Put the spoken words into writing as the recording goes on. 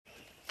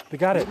They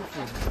got it.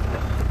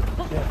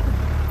 Yeah.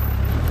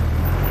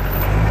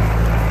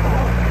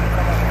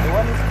 The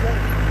one is dead.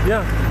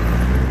 Yeah.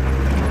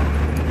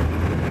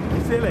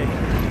 Silly.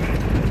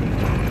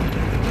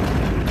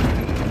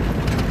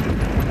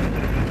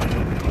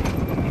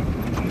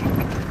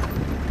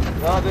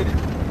 Yeah, they did.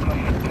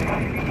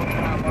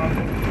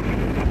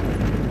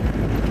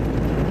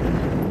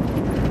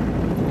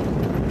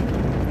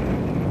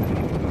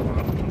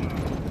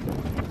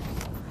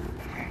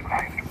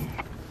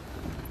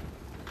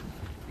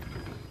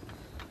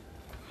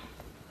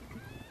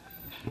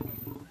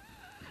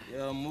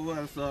 Yeah,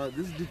 move so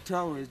this big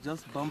tower is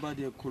just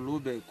bombarded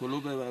Kolube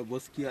by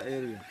Boskia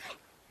area.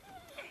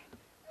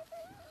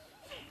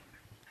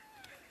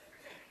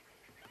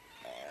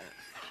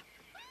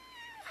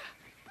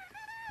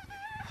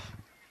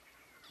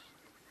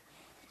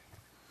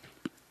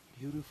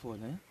 Beautiful,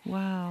 eh?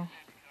 Wow.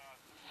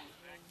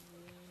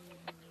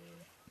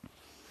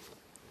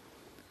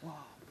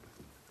 Wow.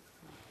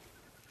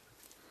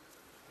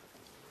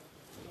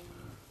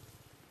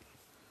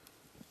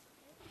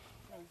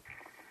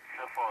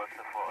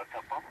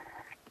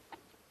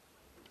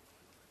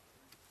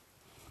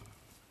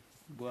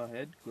 Go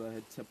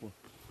ahead, Tsepo.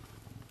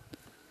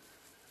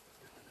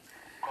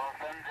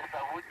 Confirm the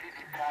Savuti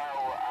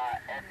tower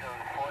at the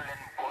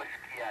fallen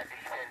Boskia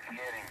distance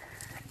clearing.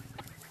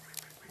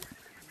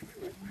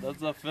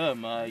 That's a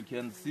firm. I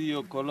can see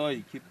your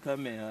Koloi. Keep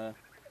coming.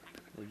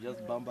 They've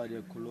just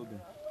bombarded Kolube.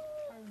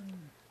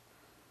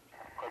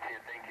 Copy,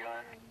 thank you.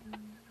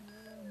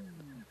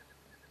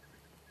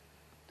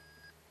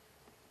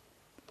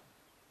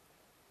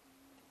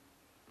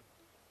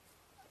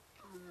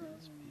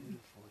 It's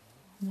beautiful.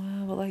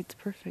 Wow, the light's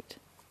perfect.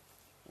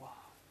 Wow.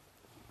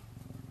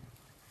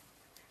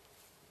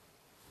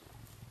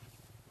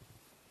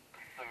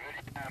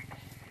 Savuti camp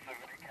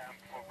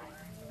for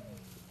Brian.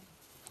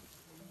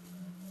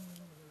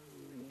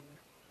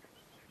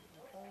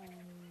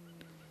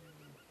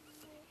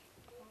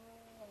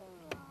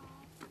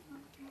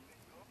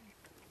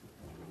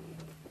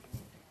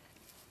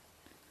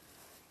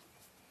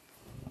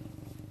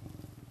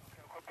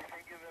 Copy,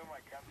 thank you very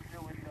much. I'm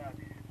still with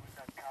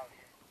that cow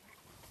here.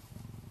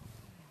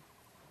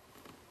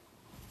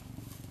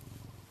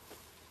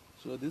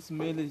 So this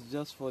mail is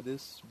just for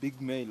this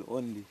big mail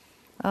only.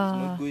 It's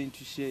not going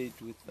to share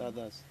it with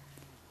others.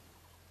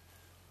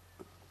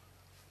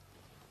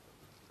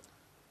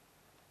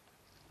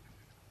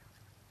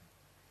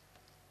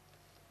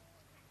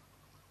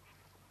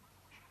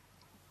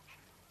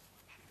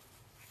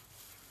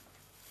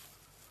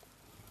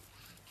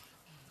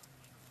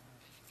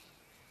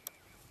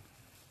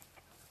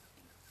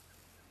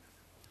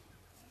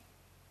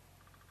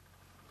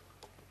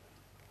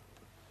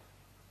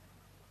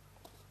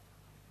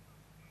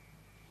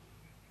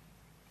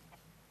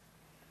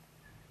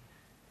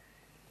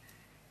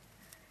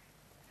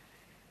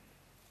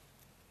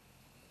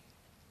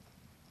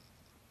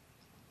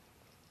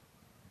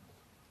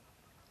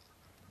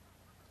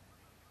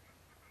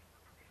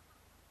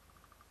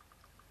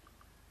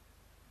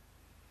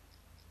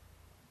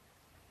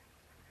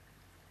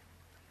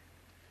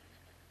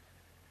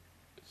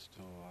 It's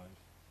still alive.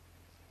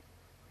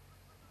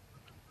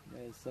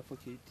 Yeah, it's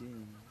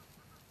suffocating.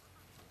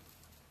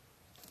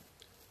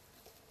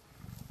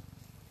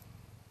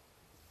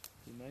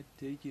 You might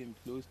take him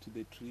close to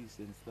the trees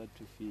and start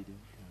to feed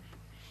him.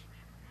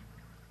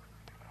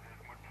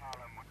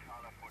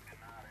 Mutala for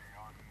Denari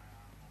on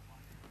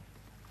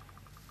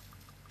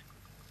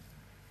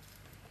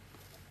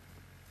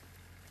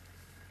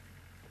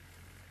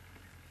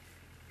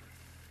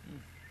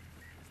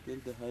Still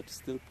the heart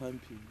still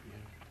pumping.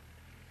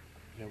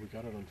 Yeah, we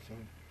got it on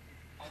film.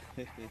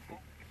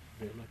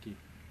 Very lucky.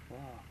 Wow.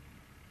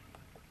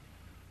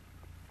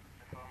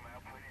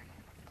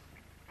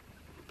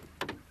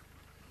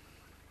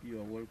 You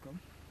are welcome.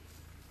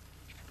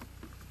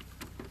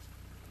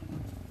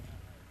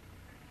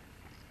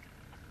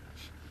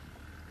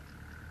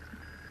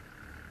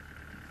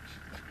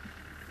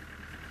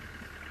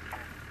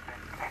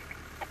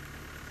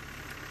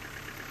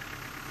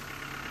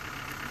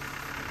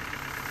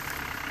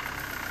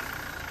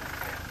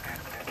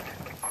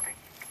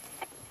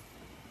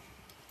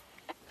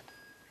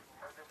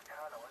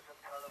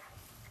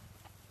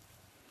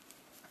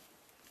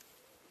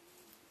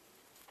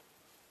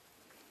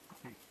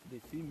 The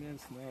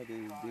females now,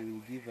 they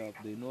will give up.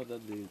 They know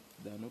that they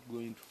are not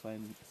going to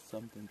find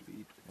something to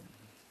eat from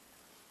them.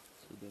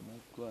 So they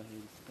might go ahead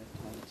and start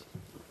hunting.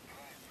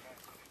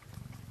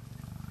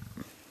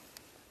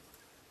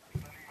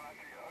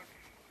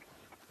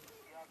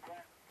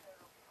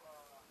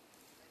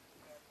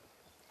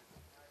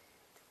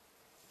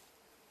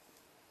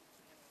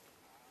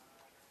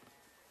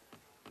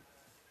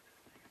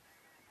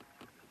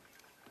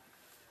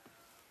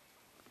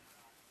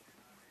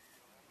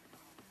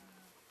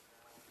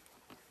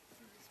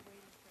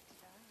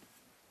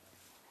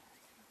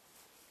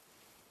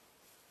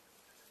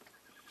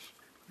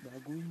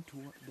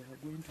 They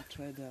are going to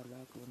try their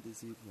luck on the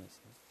zebras.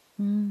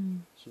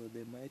 So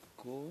they might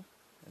go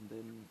and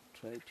then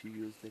try to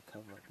use the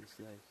cover this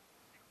side.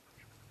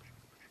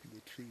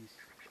 the trees.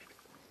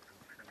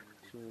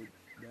 So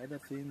the other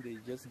thing, they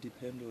just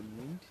depend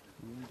on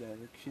wind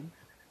direction.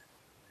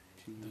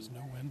 There's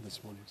no wind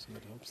this morning, so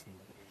that helps them.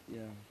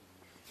 Yeah.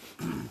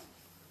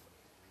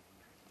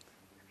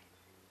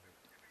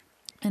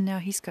 And now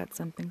he's got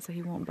something, so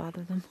he won't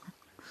bother them.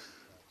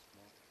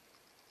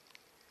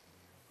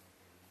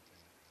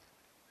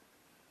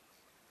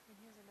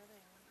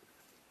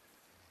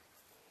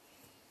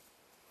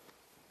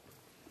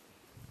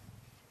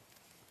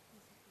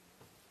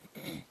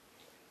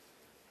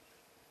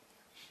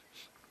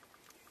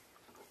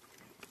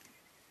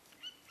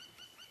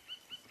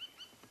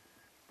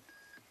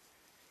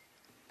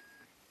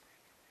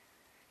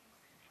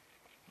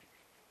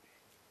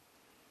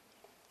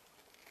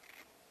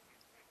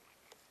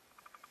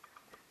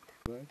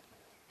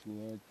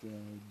 Towards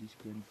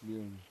distant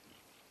clearing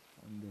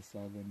on the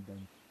southern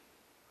bank,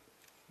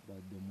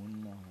 but the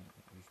moon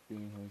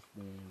still has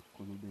the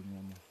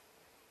Kolubenyama.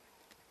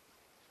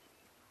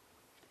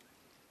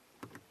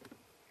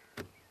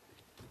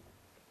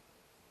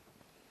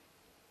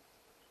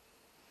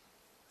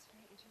 It's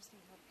very interesting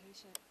how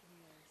patient he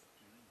is.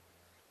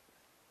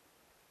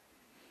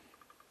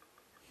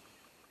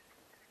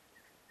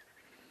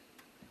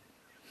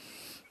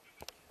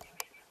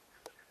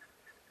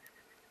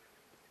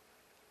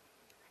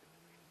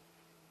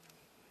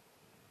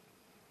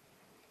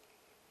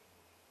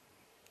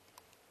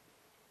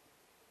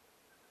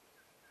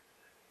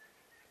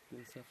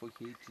 Still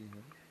suffocating,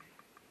 huh?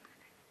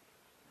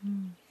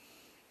 Mm.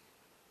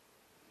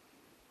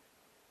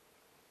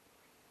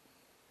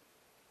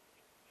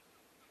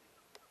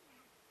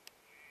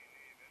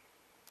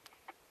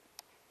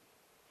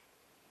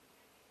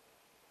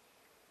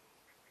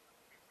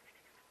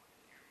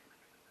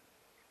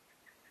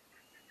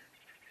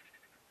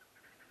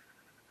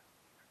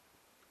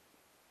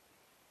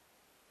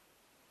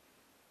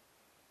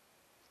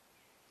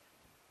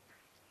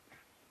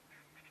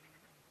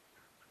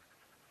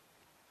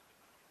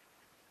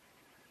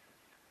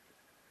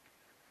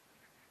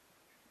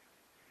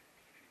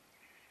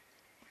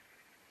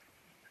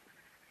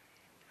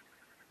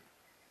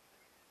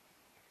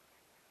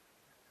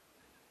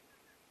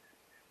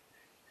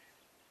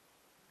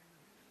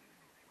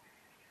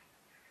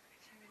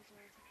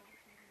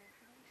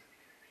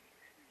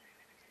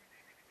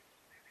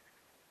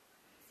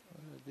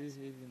 What are they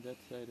having that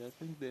side? I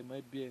think there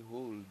might be a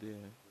hole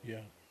there.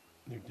 Yeah,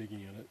 they're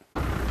digging at it.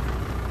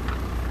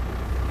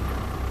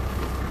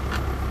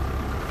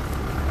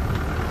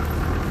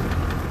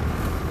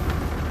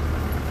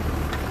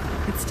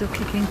 It's still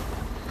kicking.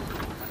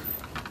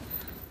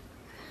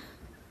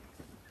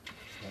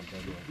 It's not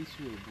dead yet. This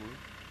way, boy.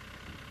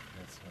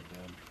 That's not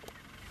dead.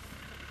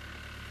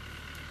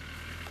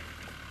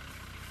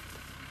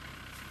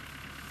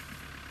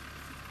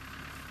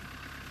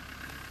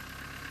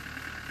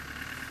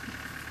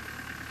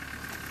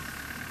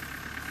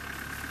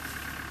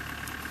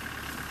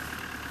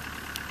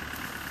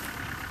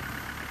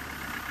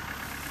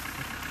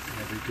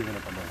 Yeah, they've given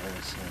up on the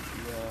whole sun.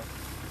 Yeah.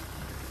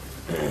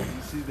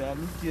 You see, they're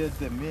looking at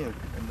the map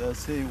and they're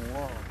saying,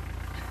 wow.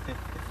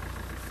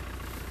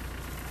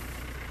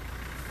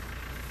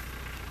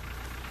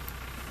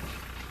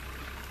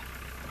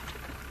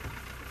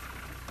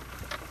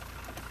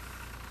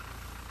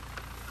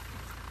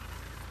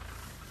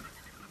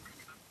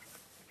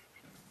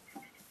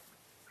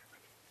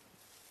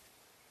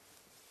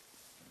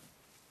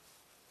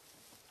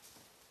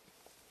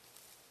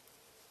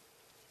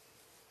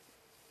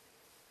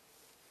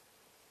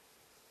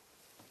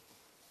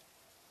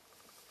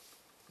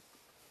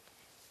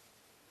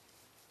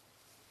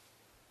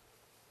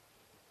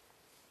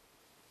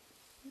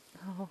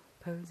 Oh,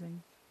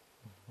 posing.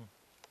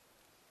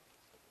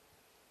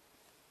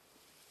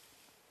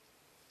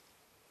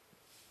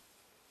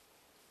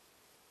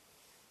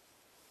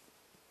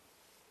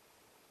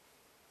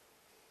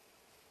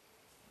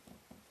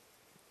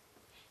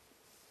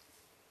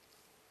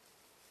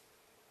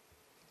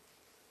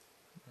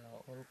 They are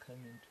all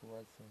coming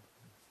towards us.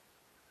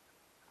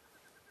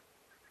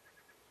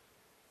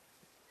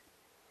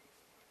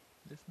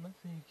 There's nothing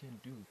you can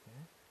do,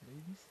 huh,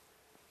 ladies?